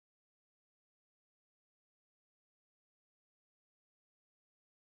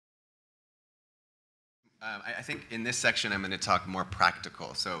I think in this section I'm going to talk more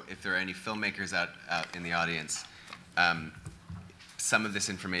practical. So if there are any filmmakers out in the audience, some of this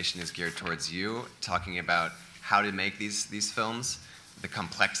information is geared towards you, talking about how to make these films, the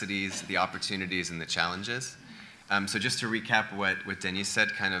complexities, the opportunities, and the challenges. So just to recap what Denise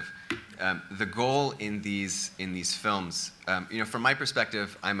said, kind of the goal in these films, from my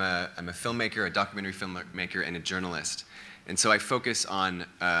perspective, I'm a filmmaker, a documentary filmmaker, and a journalist. And so I focus on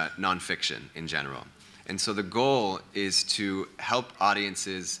nonfiction in general. And so the goal is to help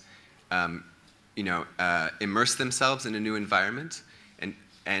audiences, immerse themselves in a new environment.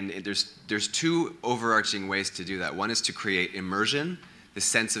 And there's two overarching ways to do that. One is to create immersion, the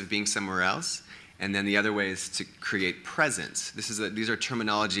sense of being somewhere else, and then the other way is to create presence. These are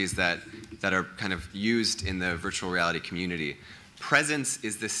terminologies that are kind of used in the virtual reality community. Presence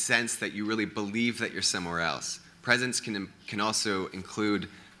is the sense that you really believe that you're somewhere else. Presence can also include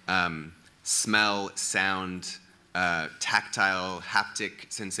smell, sound, tactile, haptic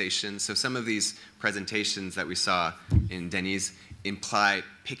sensations. So some of these presentations that we saw in Denise imply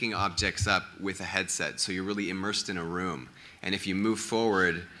picking objects up with a headset. So you're really immersed in a room. And if you move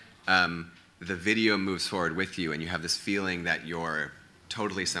forward, the video moves forward with you, and you have this feeling that you're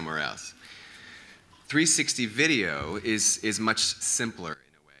totally somewhere else. 360 video is much simpler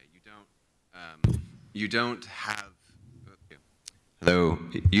in a way. You don't have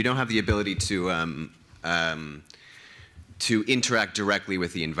the ability to interact directly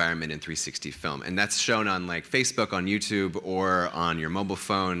with the environment in 360 film. And that's shown on like Facebook, on YouTube, or on your mobile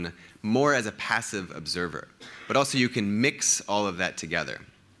phone, more as a passive observer. But also you can mix all of that together.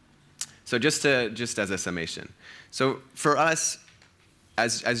 So just as a summation. So for us,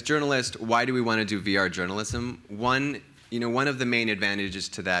 as journalists, why do we want to do VR journalism? One of the main advantages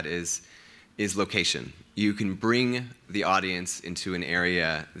to that is location. You can bring the audience into an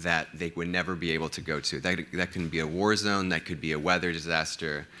area that they would never be able to go to. That can be a war zone, that could be a weather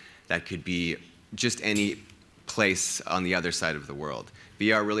disaster, that could be just any place on the other side of the world.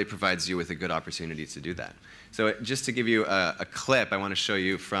 VR really provides you with a good opportunity to do that. So just to give you a clip, I want to show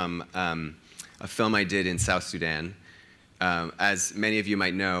you from a film I did in South Sudan. As many of you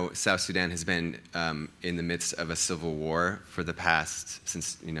might know, South Sudan has been in the midst of a civil war for the past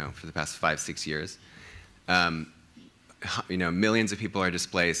 5-6 years. Millions of people are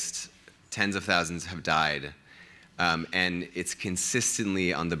displaced, tens of thousands have died, and it's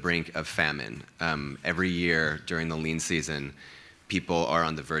consistently on the brink of famine. Every year during the lean season, people are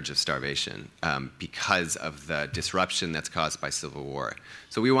on the verge of starvation because of the disruption that's caused by civil war.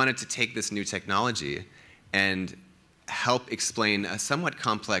 So we wanted to take this new technology and help explain a somewhat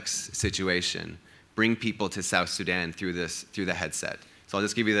complex situation, bring people to South Sudan through the headset. So I'll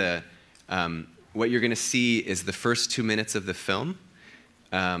just give you what you're going to see is the first 2 minutes of the film,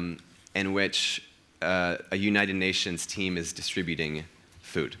 in which a United Nations team is distributing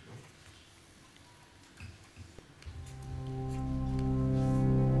food.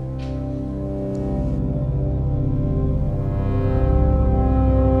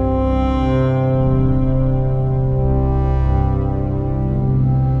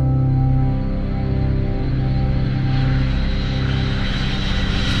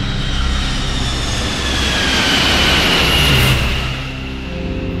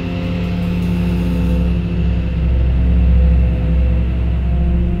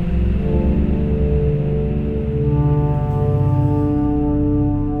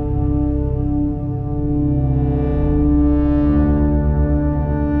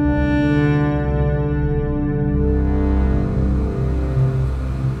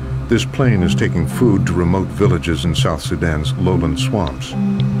 This plane is taking food to remote villages in South Sudan's lowland swamps.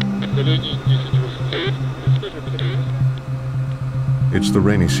 It's the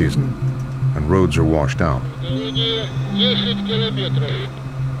rainy season, and roads are washed out.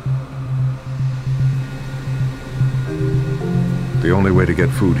 The only way to get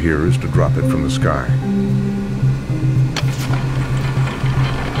food here is to drop it from the sky.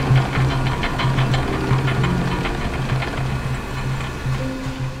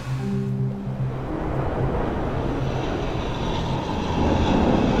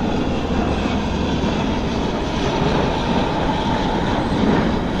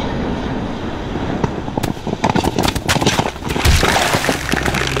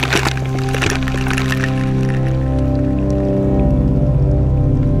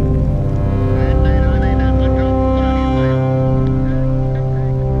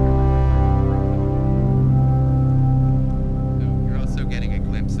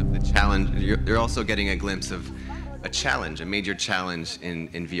 You're also getting a glimpse of a challenge, a major challenge in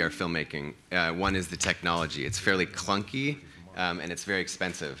VR filmmaking. One is the technology. It's fairly clunky, and it's very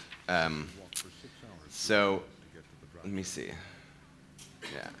expensive. So let me see.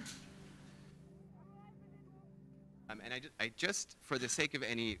 Yeah. And I just, for the sake of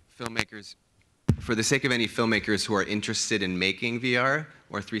any filmmakers who are interested in making VR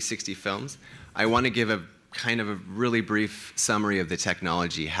or 360 films, I want to give a kind of a really brief summary of the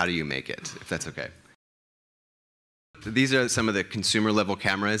technology. How do you make it, if that's okay? These are some of the consumer level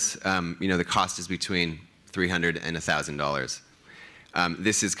cameras. You know, the cost is between $300 and $1,000.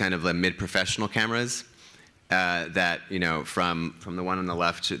 This is kind of the mid-professional cameras that, you know, from the one on the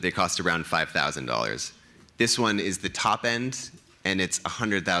left, they cost around $5,000. This one is the top end, and it's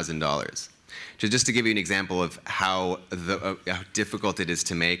 $100,000. So just to give you an example of how difficult it is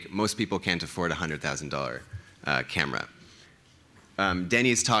to make, most people can't afford a $100,000 camera.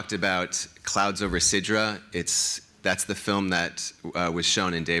 Denny's talked about Clouds Over Sidra. That's the film that was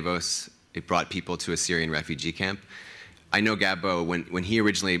shown in Davos. It brought people to a Syrian refugee camp. I know Gabbo, when he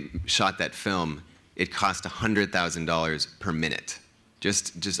originally shot that film, it cost $100,000 per minute.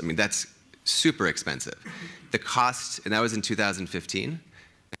 I mean, that's super expensive. The cost, and that was in 2015,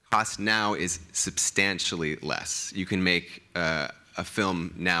 the cost now is substantially less. You can make a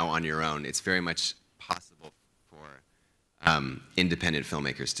film now on your own. It's very much possible for independent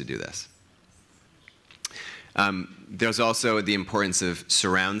filmmakers to do this. There's also the importance of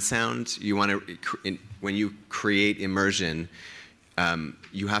surround sound. You want to, when you create immersion,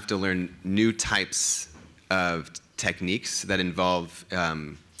 you have to learn new types of techniques that involve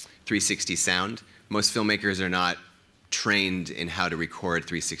 360 sound. Most filmmakers are not trained in how to record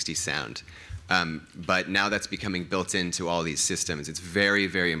 360 sound. But now that's becoming built into all these systems. It's very,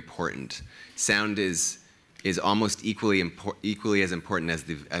 very important. Sound is almost equally as important as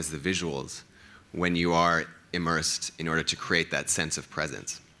the visuals when you are immersed in order to create that sense of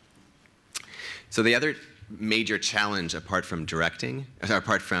presence. So the other major challenge, apart from directing,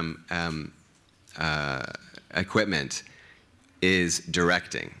 apart from equipment, is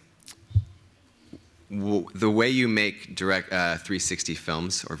directing. The way you make 360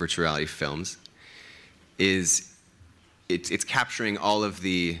 films or virtual reality films is it's capturing all of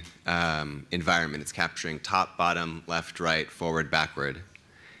the environment. It's capturing top, bottom, left, right, forward, backward.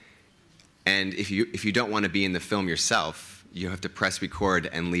 And if you don't want to be in the film yourself, you have to press record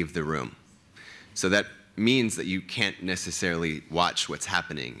and leave the room. So that means that you can't necessarily watch what's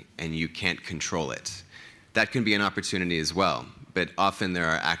happening and you can't control it. That can be an opportunity as well, but often there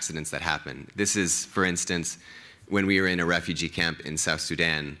are accidents that happen. This is, for instance, when we were in a refugee camp in South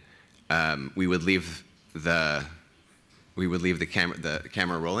Sudan, we would leave the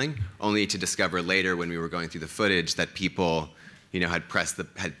camera rolling, only to discover later when we were going through the footage that people, you know, had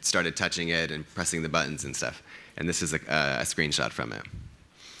started touching it and pressing the buttons and stuff. And this is a screenshot from it.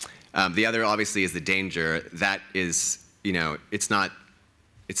 The other, obviously, is the danger. That is, you know, it's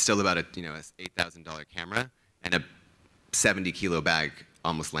still about a, you know, a $8,000 camera, and a 70-kilo bag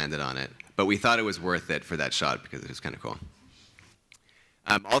almost landed on it. But we thought it was worth it for that shot because it was kind of cool.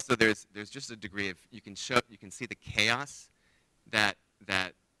 Also, there's just a degree of you can see the chaos that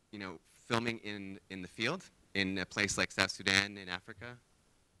you know, filming in the field in a place like South Sudan in Africa.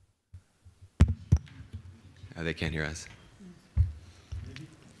 Oh, they can't hear us.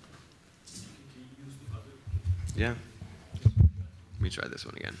 Yeah. Let me try this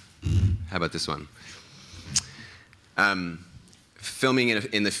one again. How about this one? Filming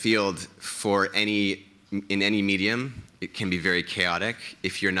in the field in any medium, it can be very chaotic.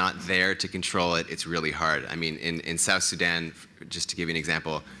 If you're not there to control it, it's really hard. I mean, in South Sudan, just to give you an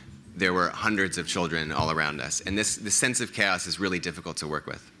example, there were hundreds of children all around us. And this sense of chaos is really difficult to work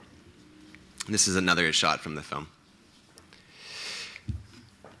with. This is another shot from the film.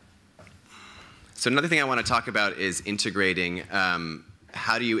 So another thing I want to talk about is integrating.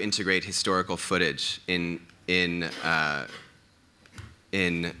 How do you integrate historical footage in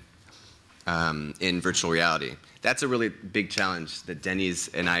virtual reality? That's a really big challenge that Denny's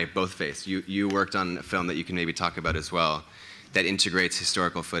and I both face. You worked on a film that you can maybe talk about as well, that integrates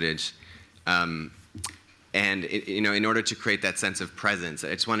historical footage. You know, in order to create that sense of presence,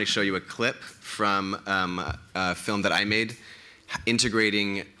 I just want to show you a clip from a film that I made,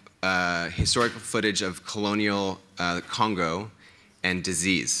 integrating historical footage of colonial Congo and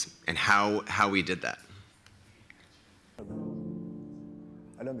disease, and how we did that.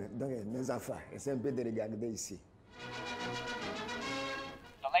 Alors, donc, mes enfants, essayez un peu de regarder ici.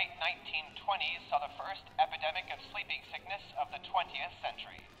 The late 1920s saw the first epidemic of sleeping sickness of the 20th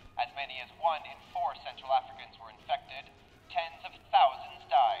century. As many as 1 in 4 Central Africans were infected. Tens of thousands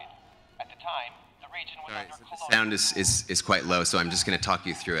died. At the time, the region was under colonial rule. The sound is quite low, so I'm just going to talk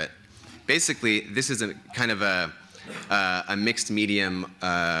you through it. Basically, this is a kind of a a mixed medium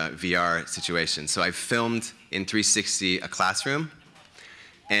VR situation. So I filmed in 360 a classroom,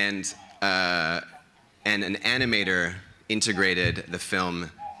 and an animator integrated the film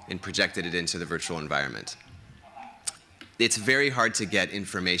and projected it into the virtual environment. It's very hard to get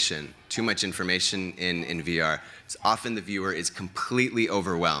information, too much information in VR. So often the viewer is completely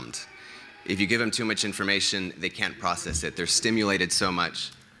overwhelmed. If you give them too much information, they can't process it. They're stimulated so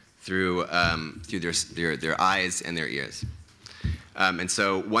much through their eyes and their ears. And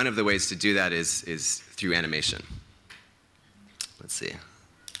so one of the ways to do that is through animation. Let's see.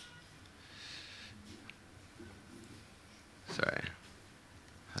 Sorry.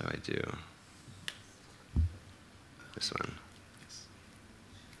 How do I do this one?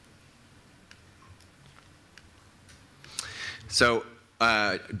 So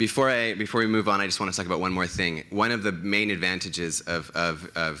before we move on, I just want to talk about one more thing. One of the main advantages of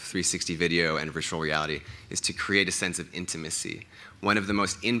 360 video and virtual reality is to create a sense of intimacy. One of the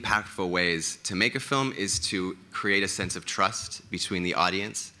most impactful ways to make a film is to create a sense of trust between the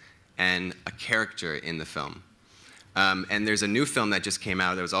audience and a character in the film. And there's a new film that just came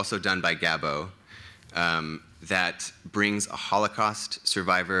out that was also done by Gabo that brings a Holocaust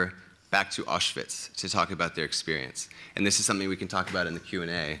survivor back to Auschwitz to talk about their experience. And this is something we can talk about in the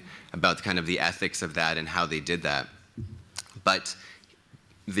Q&A, about kind of the ethics of that and how they did that. But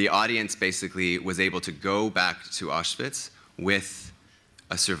the audience basically was able to go back to Auschwitz with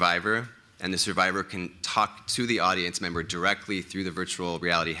a survivor, and the survivor can talk to the audience member directly through the virtual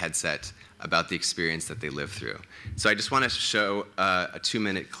reality headset about the experience that they lived through. So I just want to show a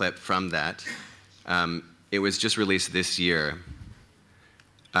 2-minute clip from that. It was just released this year.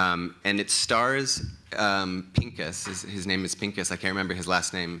 And it stars Pinkas. His name is Pinkas. I can't remember his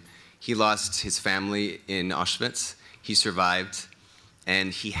last name. He lost his family in Auschwitz. He survived.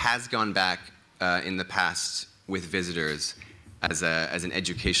 And he has gone back in the past with visitors as an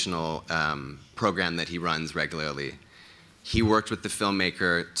educational program that he runs regularly. He worked with the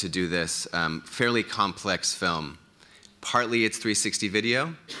filmmaker to do this fairly complex film. Partly it's 360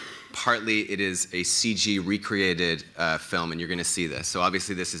 video. Partly it is a CG recreated film, and you're going to see this. So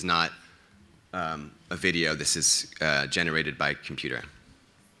obviously this is not a video. This is generated by computer.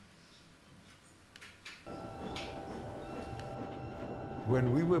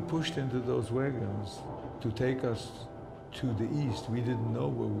 When we were pushed into those wagons to take us to the east, we didn't know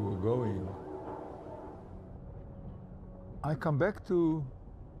where we were going. I come back to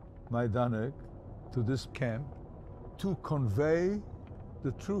Majdanek, to this camp, to convey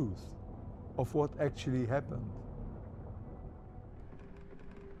the truth of what actually happened.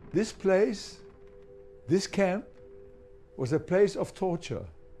 This place, this camp, was a place of torture.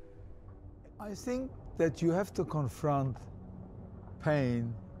 I think that you have to confront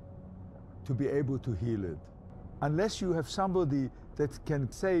pain to be able to heal it. Unless you have somebody that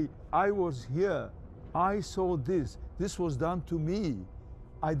can say, I was here, I saw this was done to me,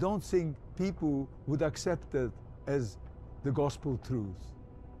 I don't think people would accept it as the gospel truth.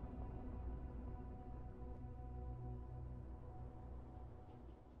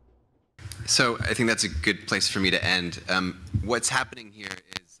 So I think that's a good place for me to end. What's happening here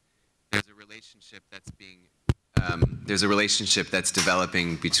is there's a relationship that's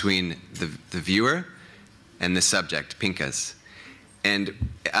developing between the viewer and the subject, Pinkas. And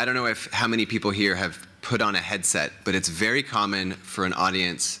I don't know how many people here have put on a headset, but it's very common for an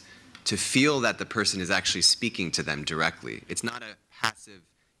audience to feel that the person is actually speaking to them directly. It's not a passive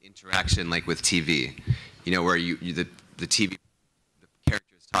interaction like with TV, you know, where the TV, the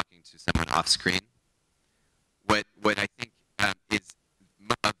character is talking to someone off screen. What I think is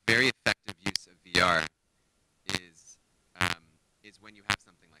a very effective use of VR is when you have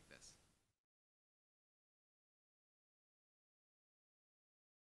something like this.